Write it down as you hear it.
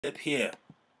Clip here,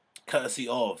 courtesy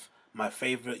of my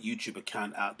favorite YouTube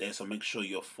account out there. So make sure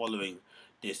you're following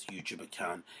this YouTube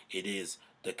account. It is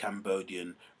the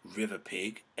Cambodian River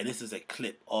Pig, and this is a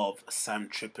clip of Sam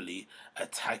Tripoli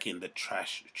attacking the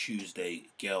Trash Tuesday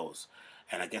girls.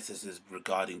 And I guess this is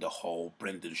regarding the whole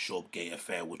Brendan Schaub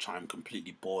affair, which I'm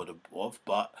completely bored of,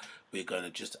 but we're going to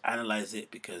just analyze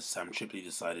it because Sam Tripoli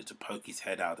decided to poke his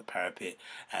head out of the parapet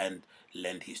and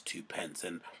lend his 2 pence.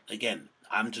 And again,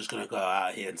 I'm just going to go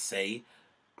out here and say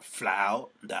flat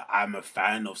out that I'm a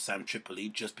fan of Sam Tripoli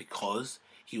just because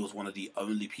he was one of the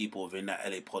only people within that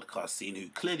LA podcast scene who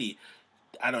clearly,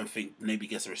 I don't think maybe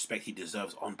gets the respect he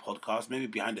deserves on podcasts. Maybe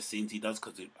behind the scenes he does,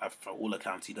 because for all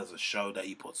accounts he does a show that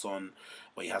he puts on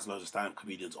where he has loads of stand-up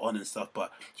comedians on and stuff.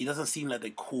 But he doesn't seem like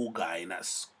the cool guy in that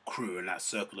crew, in that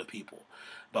circle of people.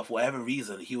 But for whatever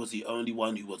reason, he was the only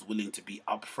one who was willing to be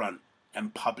upfront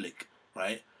and public,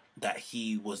 right? That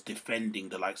he was defending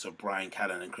the likes of Brian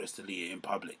Callen and Chris D'Elia in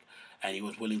public, and he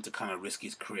was willing to kind of risk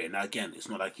his career. Now again, it's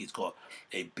not like he's got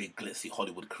a big glitzy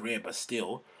Hollywood career, but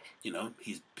still, you know,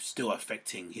 he's still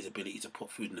affecting his ability to put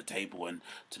food on the table and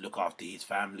to look after his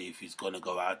family if he's going to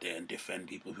go out there and defend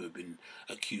people who have been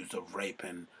accused of rape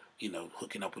and, you know,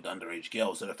 hooking up with underage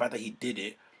girls. So the fact that he did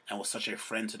it and was such a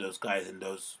friend to those guys in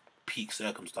those peak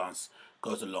circumstances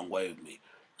goes a long way with me.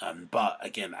 But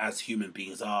again, as human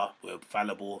beings are, we're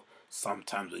fallible.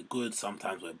 Sometimes we're good,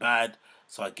 sometimes we're bad.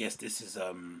 So I guess this is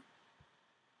a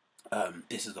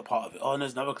part of it. Oh, and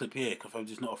there's another clip here. Confirmed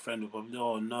he's not a friend with Bob.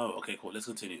 Oh no. Okay, cool. Let's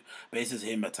continue. But this is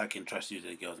him attacking Trash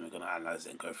Tuesday girls, and we're gonna analyze it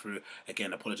and go through.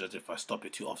 Again, I apologize if I stop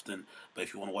it too often. But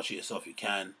if you want to watch it yourself, you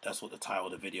can. That's what the title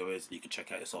of the video is, and you can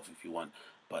check out yourself if you want.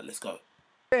 But let's go.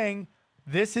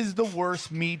 This is the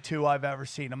worst Me Too I've ever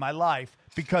seen in my life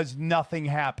because nothing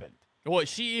happened. Well,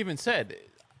 she even said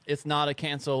it's not a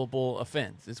cancelable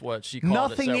offense. Is what she called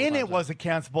Nothing it. in it was a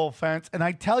cancelable offense, and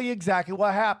I tell you exactly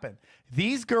what happened.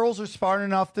 These girls are smart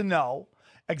enough to know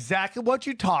exactly what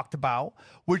you talked about,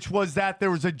 which was that there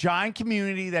was a giant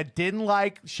community that didn't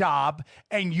like Schaub,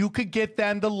 and you could get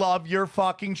them to love your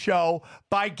fucking show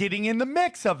by getting in the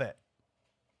mix of it.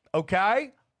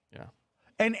 Okay? Yeah.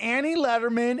 And Annie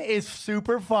Letterman is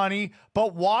super funny,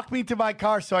 but walk me to my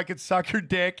car so I could suck your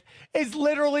dick is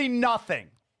literally nothing.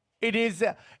 It is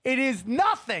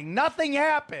nothing. Nothing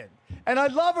happened. And I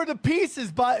love her to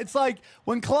pieces, but it's like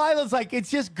when Khalyla's like, it's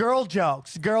just girl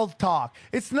jokes, girl talk.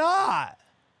 It's not.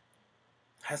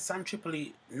 Has Sam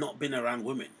Tripoli not been around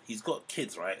women? He's got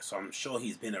kids, right? So I'm sure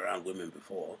he's been around women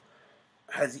before.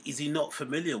 Is he not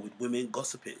familiar with women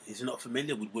gossiping? Is he not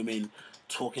familiar with women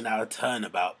talking out of turn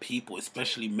about people,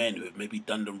 especially men who have maybe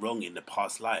done them wrong in the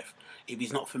past life? If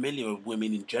he's not familiar with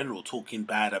women in general talking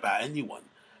bad about anyone,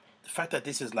 the fact that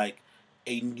this is like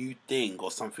a new thing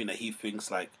or something that he thinks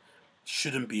like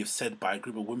shouldn't be said by a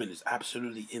group of women is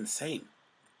absolutely insane.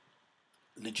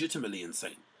 Legitimately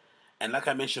insane. And like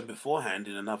I mentioned beforehand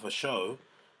in another show,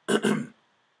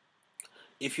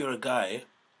 if you're a guy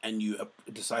and you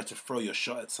decide to throw your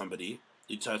shot at somebody,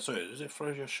 you decide, sorry, is it throw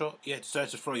your shot? Yeah, decide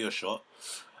to throw your shot.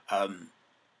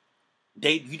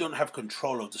 You don't have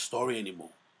control of the story anymore.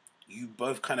 You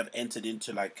both kind of entered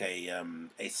into like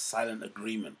a silent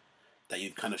agreement that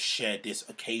you've kind of shared this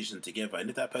occasion together. And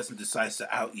if that person decides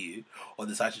to out you or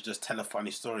decides to just tell a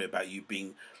funny story about you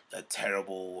being a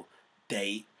terrible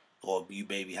date or you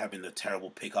maybe having a terrible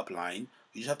pickup line,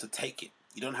 you just have to take it.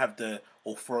 You don't have the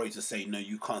authority to say, no,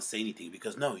 you can't say anything,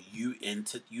 because no, you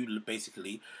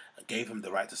basically gave him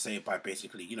the right to say it by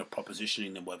basically, you know,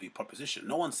 propositioning them whatever you proposition.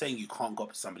 No one's saying you can't go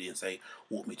up to somebody and say,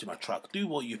 walk me to my truck. Do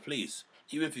what you please.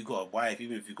 Even if you've got a wife,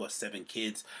 even if you've got 7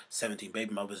 kids, 17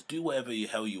 baby mothers, do whatever the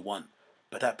hell you want.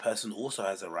 But that person also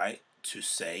has a right to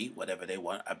say whatever they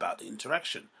want about the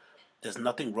interaction. There's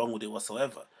nothing wrong with it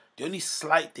whatsoever. The only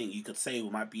slight thing you could say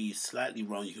might be slightly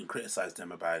wrong, you can criticize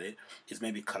them about it, is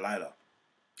maybe Khalyla.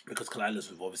 Because Khalyla's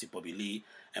with obviously Bobby Lee,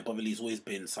 and Bobby Lee's always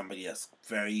been somebody that's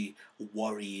very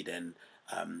worried and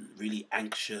really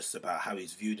anxious about how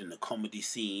he's viewed in the comedy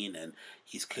scene, and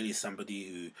he's clearly somebody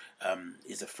who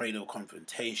is afraid of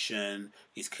confrontation.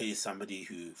 He's clearly somebody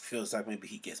who feels like maybe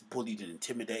he gets bullied and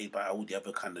intimidated by all the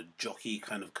other kind of jockey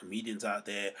kind of comedians out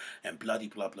there, and bloody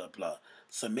blah blah blah.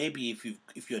 So maybe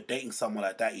if you're dating someone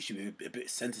like that, you should be a bit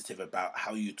sensitive about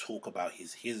how you talk about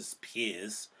his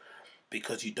peers,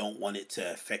 because you don't want it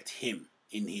to affect him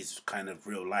in his kind of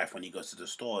real life when he goes to the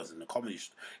stores and the comedy.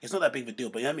 It's not that big of a deal,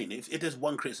 but you know what I mean? If there's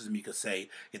one criticism you could say,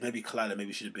 is maybe Khalyla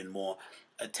maybe should have been more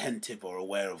attentive or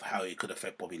aware of how it could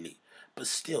affect Bobby Lee. But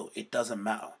still, it doesn't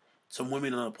matter. Some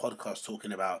women on a podcast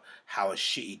talking about how a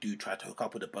shitty dude tried to hook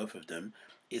up with the both of them,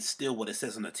 it's still what it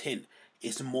says on the tin.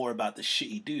 It's more about the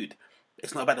shitty dude.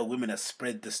 It's not about the women that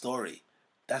spread the story.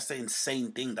 That's the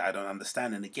insane thing that I don't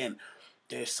understand. And again,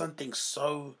 there's something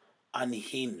so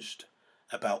unhinged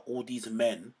about all these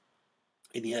men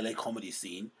in the LA comedy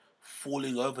scene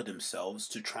falling over themselves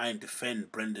to try and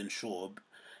defend Brendan Schaub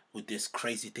with this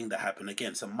crazy thing that happened.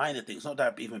 Again, some minor things, not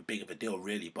that even big of a deal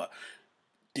really, but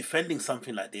defending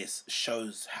something like this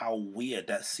shows how weird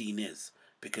that scene is,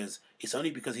 because it's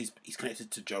only because he's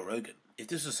connected to Joe Rogan. If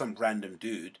this was some random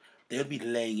dude, they would be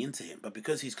laying into him, but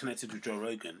because he's connected to Joe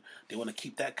Rogan, they want to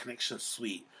keep that connection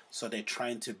sweet, so they're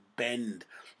trying to bend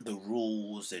the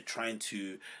rules, they're trying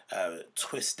to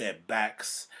twist their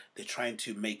backs, they're trying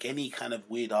to make any kind of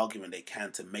weird argument they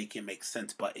can to make it make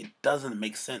sense, but it doesn't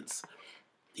make sense.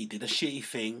 He did a shitty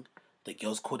thing, the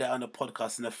girls called out on the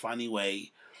podcast in a funny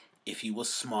way. If he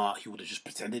was smart, he would have just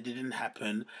pretended it didn't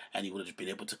happen, and he would have just been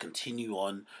able to continue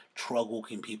on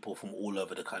trog-walking people from all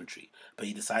over the country. But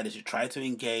he decided to try to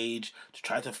engage, to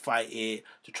try to fight it,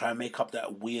 to try and make up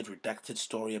that weird redacted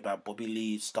story about Bobby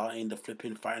Lee starting the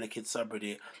flipping Fighting the Kid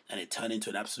subreddit, and it turned into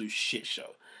an absolute shit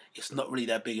show. It's not really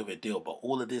that big of a deal, but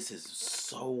all of this is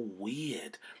so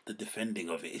weird, the defending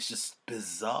of it. It's just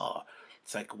bizarre.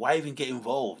 It's like, why even get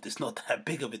involved? It's not that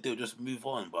big of a deal, just move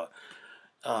on, but...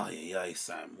 Oh, yeah,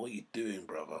 Sam, what are you doing,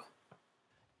 brother?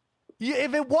 Yeah,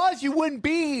 if it was, you wouldn't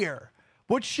be here.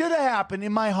 What should have happened,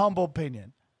 in my humble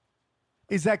opinion,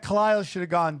 is that Khalyla should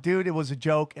have gone, dude, it was a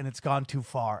joke and it's gone too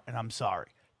far, and I'm sorry.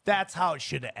 That's how it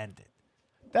should have ended.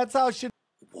 That's how it should.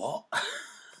 What?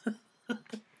 Do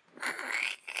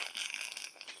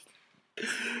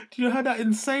you know how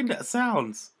insane that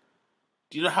sounds?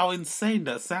 Do you know how insane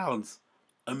that sounds?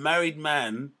 A married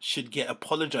man should get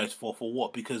apologized for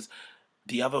what? Because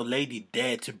the other lady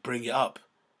dared to bring it up.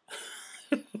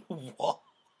 What?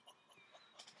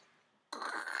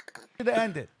 Should have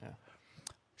ended. Yeah.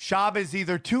 Schaub is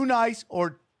either too nice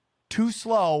or too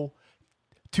slow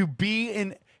to be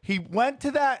in. He went to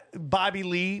that Bobby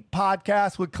Lee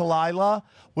podcast with Khalyla.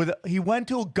 He went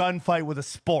to a gunfight with a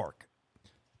spork.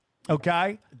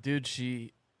 Okay? Dude,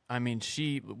 she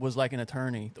was like an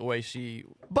attorney, the way she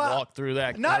walked through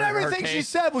that. Not everything she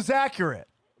said was accurate.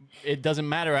 It doesn't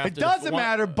matter. It doesn't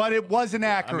matter, but it wasn't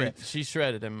accurate. I mean, she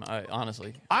shredded him,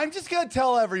 honestly. I'm just going to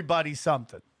tell everybody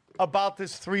something about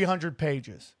this 300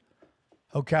 pages.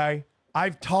 Okay?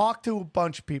 I've talked to a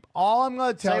bunch of people. All I'm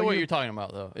going to tell you... Say what you're talking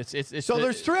about, though. So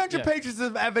there's 300 pages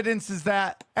of evidence is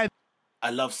that... I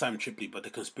love Sam Tripoli, but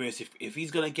the conspiracy... If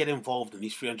he's going to get involved in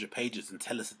these 300 pages and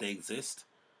tell us that they exist,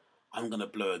 I'm going to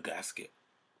blow a gasket.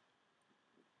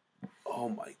 Oh,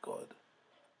 my God.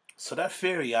 So that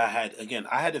theory I had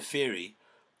a theory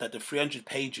that the 300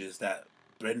 pages that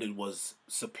Brendan was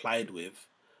supplied with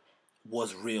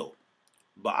was real.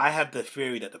 But I have the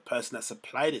theory that the person that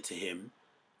supplied it to him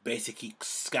basically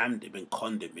scammed him and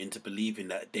conned him into believing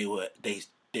that they were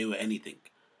anything.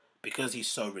 Because he's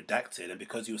so redacted and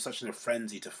because he was such in a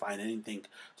frenzy to find anything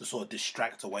to sort of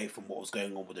distract away from what was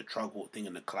going on with the drug war thing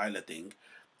and the Khalyla thing,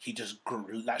 he just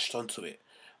latched onto it.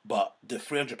 But the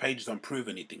 300 pages don't prove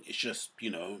anything. It's just,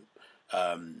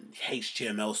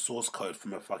 HTML source code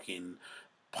from a fucking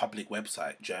public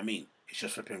website. Do you know what I mean? It's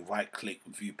just flipping right-click,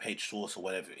 view page source or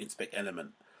whatever, inspect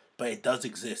element. But it does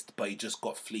exist, but he just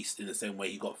got fleeced in the same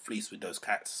way he got fleeced with those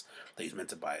cats that he's meant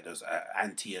to buy, those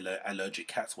anti-allergic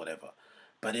cats, whatever.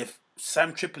 But if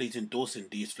Sam Tripoli's endorsing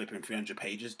these flipping 300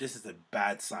 pages, this is a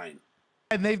bad sign.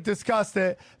 And they've discussed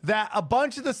it, that a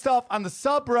bunch of the stuff on the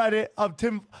subreddit of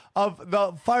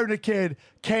the Fighting the Kid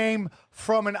came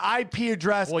from an IP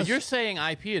address. Well, you're saying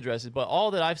IP addresses, but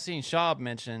all that I've seen Schaub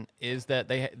mention is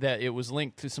that it was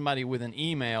linked to somebody with an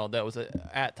email that was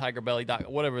at tigerbelly.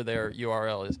 Whatever their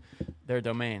URL is, their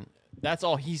domain. That's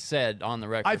all he said on the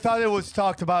record. I thought it was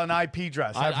talked about an IP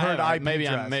address. I've heard IP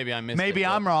address. Maybe I missed it. Maybe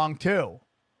I'm wrong too,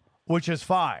 which is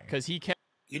fine. Because he kept...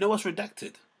 You know what's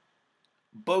redacted?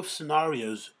 Both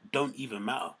scenarios don't even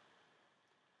matter.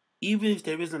 Even if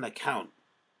there is an account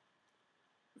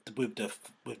with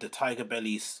the Tiger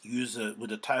Belly's user, with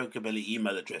the Tiger Belly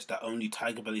email address that only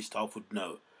Tiger Belly staff would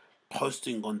know,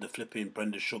 posting on the flipping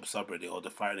Brendan Schaub subreddit or the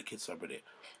Fire the Kid subreddit,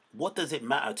 what does it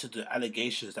matter to the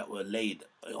allegations that were laid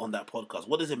on that podcast?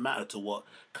 What does it matter to what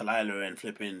Khalyla and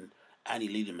flipping Annie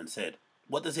Lederman said?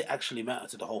 What does it actually matter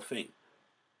to the whole thing?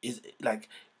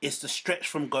 It's the stretch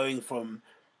from going from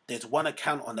there's one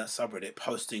account on that subreddit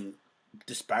posting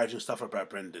disparaging stuff about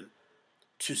Brendan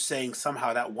to saying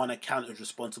somehow that one account is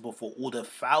responsible for all the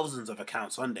thousands of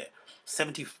accounts on there.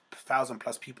 70,000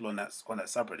 plus people on that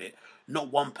subreddit.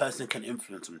 Not one person can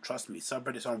influence them. Trust me,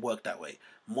 subreddits don't work that way.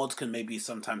 Mods can maybe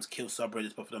sometimes kill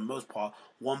subreddits, but for the most part,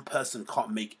 one person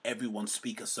can't make everyone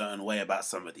speak a certain way about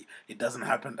somebody. It doesn't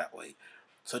happen that way.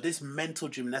 So this mental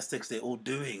gymnastics they're all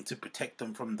doing to protect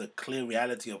them from the clear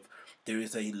reality of there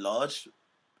is a large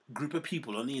group of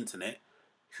people on the internet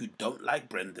who don't like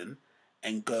Brendan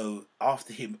and go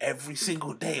after him every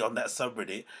single day on that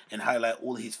subreddit and highlight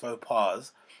all his faux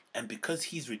pas. And because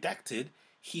he's redacted,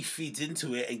 he feeds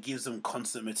into it and gives them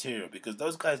constant material because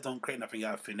those guys don't create nothing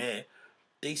out of thin air.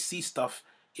 They see stuff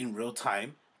in real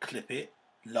time, clip it,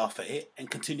 laugh at it, and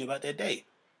continue about their day.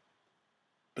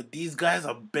 But these guys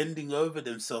are bending over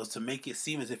themselves to make it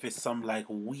seem as if it's some like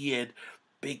weird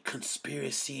big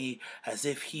conspiracy, as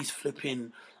if he's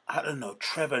flipping, I don't know,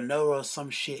 Trevor Noah or some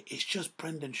shit. It's just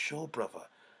Brendan Shaw, brother.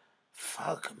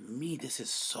 Fuck me, this is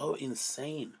so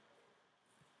insane.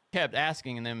 Kept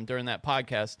asking them during that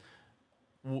podcast,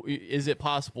 is it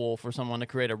possible for someone to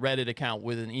create a Reddit account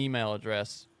with an email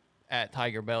address at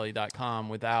tigerbelly.com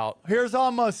without... Here's all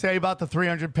I'm going to say about the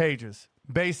 300 pages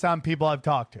based on people I've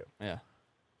talked to. Yeah.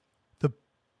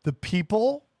 The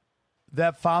people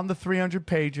that found the 300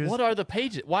 pages. What are the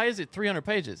pages? Why is it 300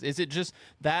 pages? Is it just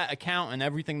that account and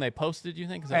everything they posted, you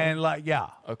think? Yeah.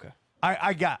 Okay.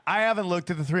 I haven't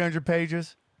looked at the 300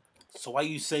 pages. So why are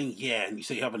you saying yeah and you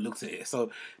say you haven't looked at it?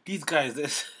 So these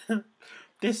guys,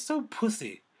 they're so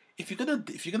pussy. If you're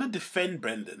gonna defend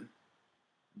Brendan,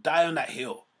 die on that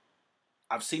hill.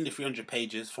 I've seen the 300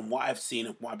 pages. From what I've seen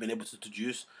and what I've been able to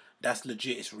deduce, that's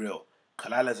legit. It's real.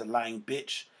 Khalyla's a lying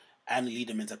bitch and lead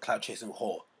him into clout chasing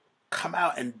whore. Come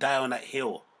out and die on that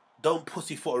hill. Don't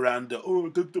pussyfoot around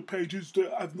the pages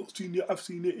that I've not seen yet. I've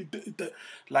seen it.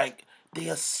 Like, they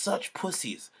are such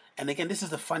pussies. And again, this is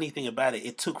the funny thing about it.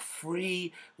 It took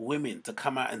 3 women to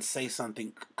come out and say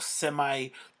something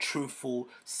semi-truthful,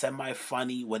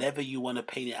 semi-funny, whatever you want to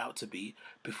paint it out to be,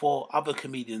 before other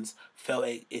comedians felt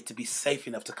it to be safe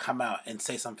enough to come out and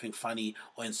say something funny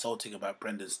or insulting about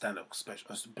Brendan's stand-up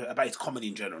special, about his comedy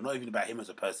in general, not even about him as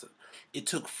a person. It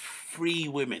took 3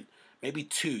 women. Maybe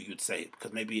 2, you'd say,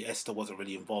 because maybe Esther wasn't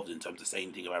really involved in terms of saying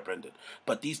anything about Brendan.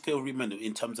 But these 3 women,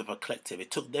 in terms of a collective,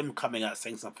 it took them coming out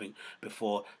saying something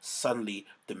before suddenly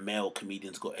the male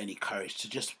comedians got any courage to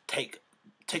just take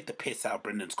the piss out of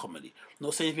Brendan's comedy.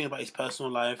 Not say anything about his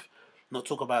personal life, not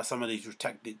talk about some of these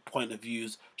retracted point of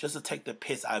views, just to take the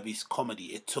piss out of his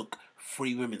comedy. It took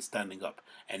 3 women standing up.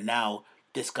 And now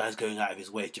this guy's going out of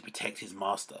his way to protect his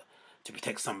master, to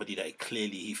protect somebody that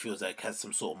clearly he feels like has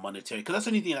some sort of monetary... Because that's the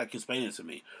only thing that can explain it to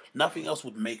me. Nothing else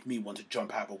would make me want to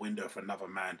jump out of a window for another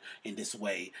man in this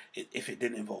way if it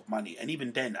didn't involve money. And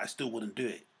even then, I still wouldn't do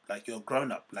it. Like, you're a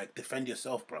grown-up. Like, defend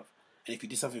yourself, bruv. And if you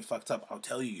did something fucked up, I'll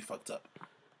tell you fucked up.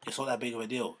 It's not that big of a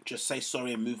deal. Just say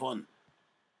sorry and move on.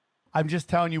 I'm just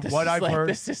telling you what I've heard.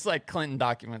 This is like Clinton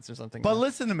documents or something. But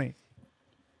listen to me.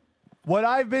 What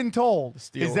I've been told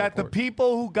is that the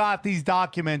people who got these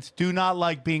documents do not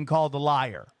like being called a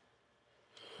liar.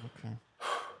 Okay.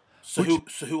 So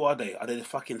who are they? Are they the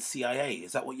fucking CIA?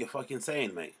 Is that what you're fucking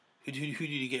saying, mate? Who did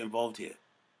you get involved here?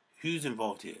 Who's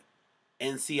involved here?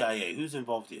 NCIA. Who's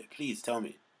involved here? Please tell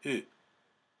me. Who?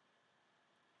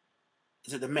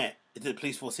 Is it the Met? Is it the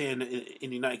police force here in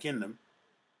the United Kingdom?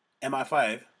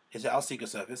 MI5? Is it our Secret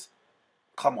Service?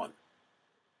 Come on.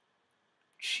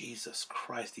 Jesus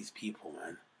Christ, these people,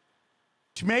 man.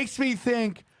 Which makes me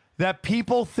think that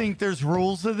people think there's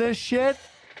rules to this shit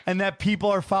and that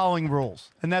people are following rules.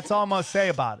 And that's all I'm going to say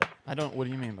about it. What do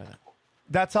you mean by that?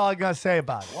 That's all I'm going to say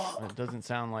about it. It doesn't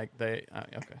sound like they...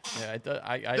 okay. Yeah,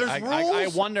 There's rules, I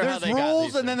wonder how they got these rules,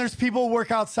 and things. then there's people who work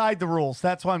outside the rules.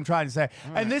 That's what I'm trying to say. All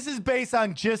And right. this is based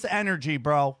on just energy,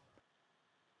 bro.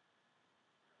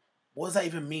 What does that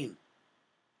even mean?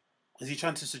 Is he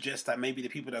trying to suggest that maybe the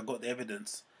people that got the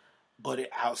evidence got it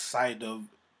outside of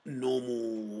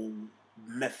normal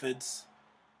methods,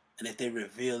 and if they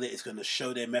reveal it, it's going to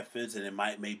show their methods, and it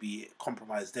might maybe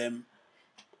compromise them?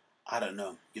 I don't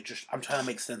know. I'm trying to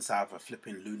make sense out of a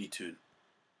flipping Looney Tune.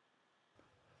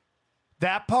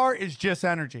 That part is just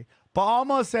energy. But all I'm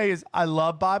going to say is I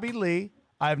love Bobby Lee.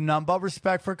 I have none but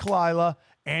respect for Khalyla.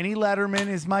 Annie Letterman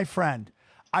is my friend.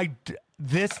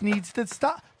 This needs to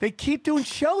stop. They keep doing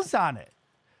shows on it,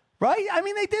 right? I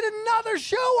mean, they did another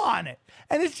show on it.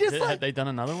 And it's just Have they done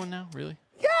another one now? Really?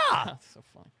 Yeah. That's so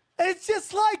funny. And it's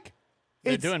just like...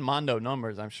 They're doing Mondo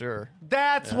numbers, I'm sure.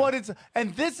 That's what it's...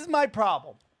 And this is my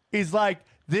problem. Is like,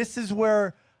 this is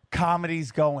where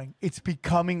comedy's going. It's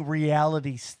becoming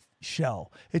reality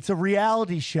show. It's a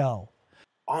reality show.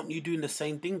 Aren't you doing the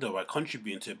same thing, though, by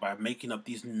contributing to it, by making up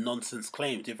these nonsense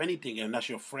claims? If anything, and that's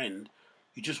your friend...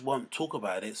 You just won't talk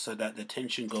about it so that the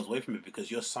tension goes away from it because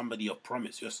you're somebody of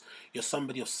promise. You're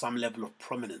somebody of some level of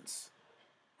prominence,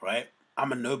 right?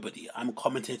 I'm a nobody. I'm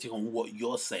commentating on what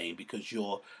you're saying because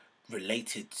you're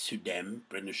related to them,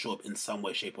 Brendan Schaub, in some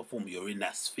way, shape, or form. You're in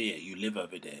that sphere. You live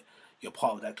over there. You're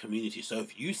part of that community. So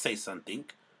if you say something,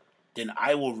 then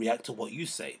I will react to what you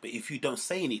say. But if you don't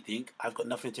say anything, I've got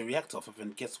nothing to react off of.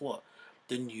 And guess what?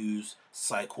 The news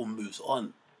cycle moves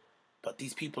on. But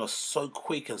these people are so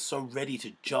quick and so ready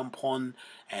to jump on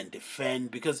and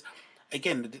defend. Because,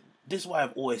 again, this is why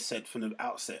I've always said from the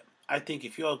outset. I think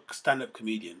if you're a stand-up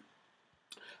comedian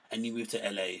and you move to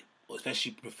LA, or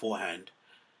especially beforehand,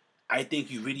 I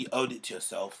think you really owed it to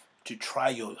yourself to try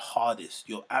your hardest,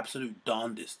 your absolute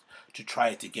darndest, to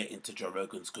try to get into Joe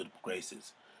Rogan's good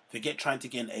graces. Forget trying to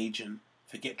get an agent.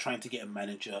 Forget trying to get a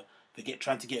manager. Forget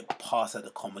trying to get a pass at the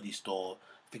Comedy Store.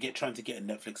 Forget trying to get a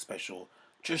Netflix special.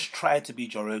 Just try to be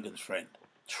Joe Rogan's friend.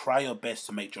 Try your best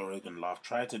to make Joe Rogan laugh.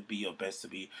 Try to be your best to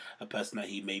be a person that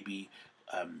he maybe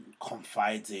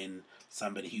confides in,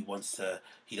 somebody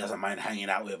he doesn't mind hanging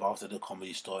out with after the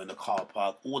Comedy Store in the car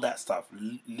park, all that stuff.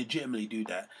 Legitimately do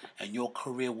that, and your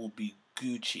career will be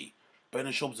Gucci.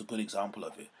 Brendan Schaub's a good example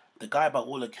of it. The guy, by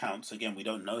all accounts, again, we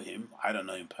don't know him. I don't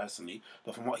know him personally,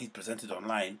 but from what he's presented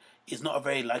online, is not a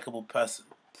very likable person.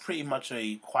 Pretty much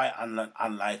a quite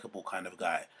unlikable kind of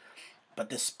guy. But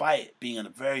despite being a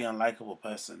very unlikable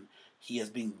person, he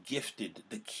has been gifted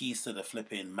the keys to the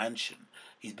flipping mansion.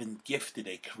 He's been gifted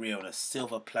a career on a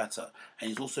silver platter. And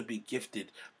he's also been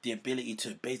gifted the ability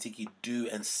to basically do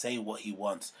and say what he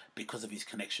wants because of his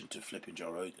connection to flipping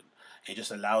Joe Rogan. It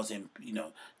just allows him,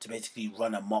 to basically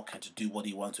run amok and to do what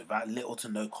he wants without little to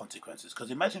no consequences.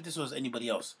 Because imagine if this was anybody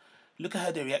else. Look at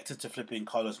how they reacted to flipping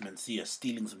Carlos Mencia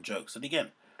stealing some jokes. And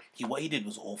again, what he did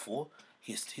was awful.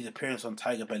 His appearance on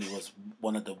Tiger Belly was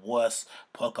one of the worst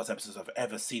podcast episodes I've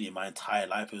ever seen in my entire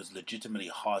life. It was legitimately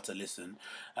hard to listen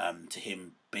to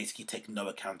him basically take no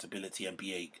accountability and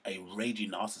be a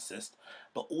raging narcissist.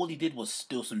 But all he did was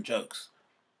steal some jokes.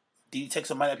 Did he take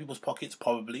some money out of people's pockets?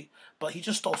 Probably. But he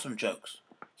just stole some jokes.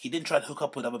 He didn't try to hook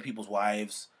up with other people's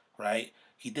wives, right?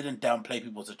 He didn't downplay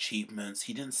people's achievements.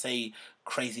 He didn't say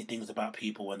crazy things about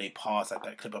people when they pass, like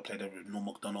that clip I played of Norm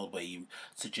Macdonald where he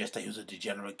suggests that he was a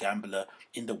degenerate gambler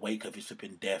in the wake of his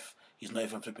flipping death. He's not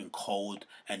even flipping cold,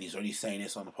 and he's already saying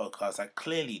this on the podcast. Like,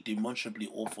 clearly, demonstrably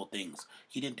awful things.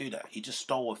 He didn't do that. He just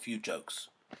stole a few jokes.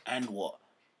 And what?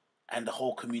 And the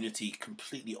whole community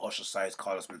completely ostracized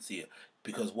Carlos Mencia.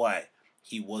 Because why?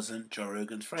 He wasn't Joe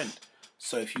Rogan's friend.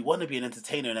 So if you want to be an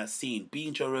entertainer in that scene,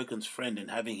 being Joe Rogan's friend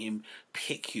and having him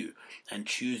pick you and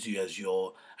choose you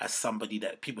as somebody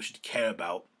that people should care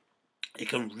about, it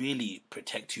can really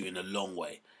protect you in a long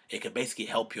way. It can basically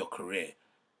help your career,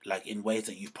 like in ways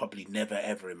that you've probably never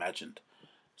ever imagined.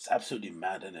 It's absolutely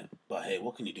mad, isn't it? But hey,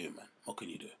 what can you do, man? What can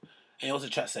you do? Hey, what's the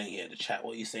chat saying here? The chat,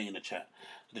 what are you saying in the chat?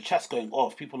 The chat's going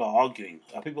off. People are arguing.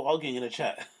 Are people arguing in the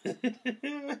chat?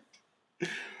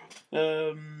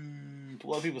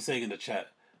 What are people saying in the chat?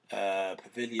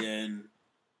 Pavilion.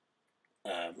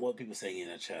 What are people saying in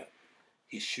the chat?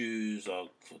 His shoes are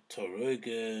for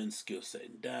Torogan. Skill set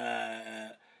in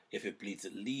that. If it bleeds,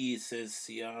 it leads, says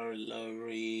Ciara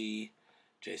Lowry.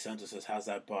 Jay Santos says, how's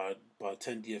that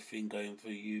bartender thing going for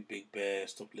you, Big Bear?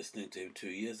 Stopped listening to him 2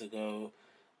 years ago.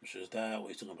 I'm sure it's that. What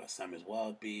he's talking about, Sam is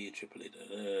Wildby, Tripoli,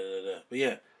 But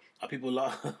yeah, are people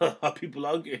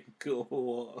arguing?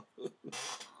 Cool.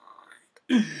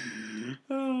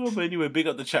 Oh, but anyway, big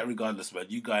up the chat regardless, man.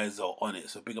 You guys are on it,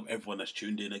 so big up everyone that's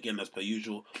tuned in. Again, as per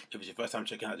usual, if it's your first time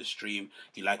checking out the stream,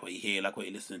 you like what you hear, like what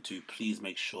you're listening to, please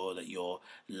make sure that you're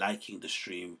liking the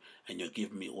stream and you're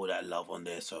giving me all that love on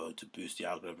there, so to boost the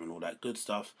algorithm and all that good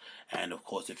stuff. And of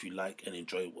course, if you like and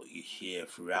enjoy what you hear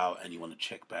throughout and you want to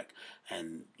check back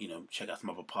and check out some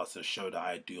other parts of the show that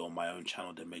I do on my own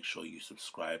channel, then make sure you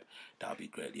subscribe. That'll be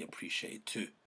greatly appreciated too.